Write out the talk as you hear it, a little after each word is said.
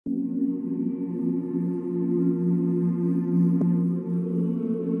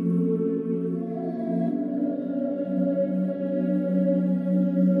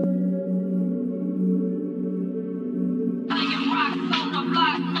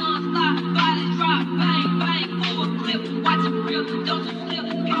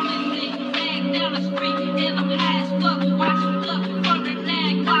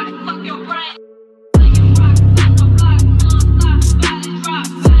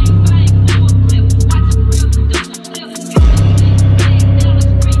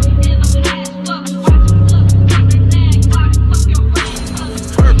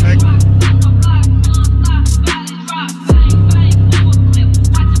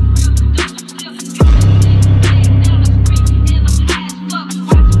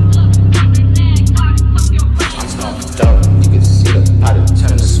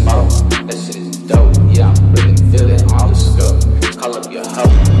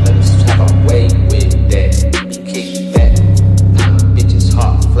Let us have our way with that. Kick that. I'm a bitch's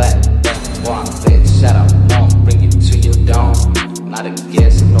heart flat. That's why I'm lit. Shout out long, bring you to your dome. Not a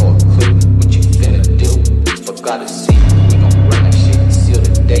guess nor a clue what you finna do. Forgot to see. We gon' run that shit and seal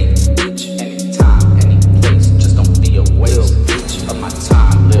the date. Bitch, anytime, any place. Just don't be a waste, bitch, of my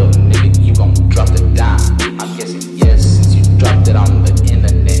time. Little nigga, you gon' drop the dime. I'm guessing yes, since you dropped it on the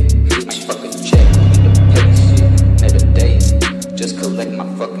internet. My fucking check, need to pay shit. Never days, just collect my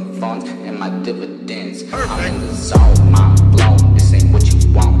fucking funds and my dividends. I'm in the zone, mind blown. This ain't what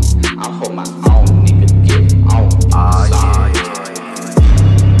you want. I'll hold my own, nigga, get on.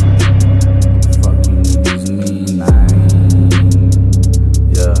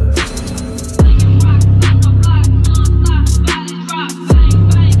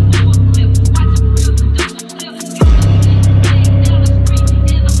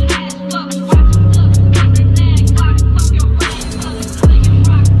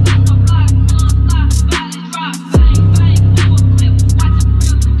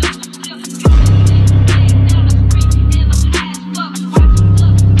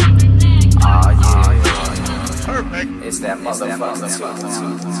 It's that motherfucker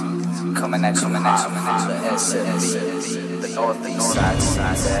coming at you, the SMB, the northeast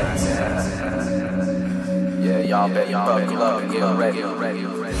side. Yeah, y'all better buckle up and get ready.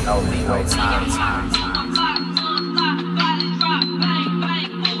 No leeway time.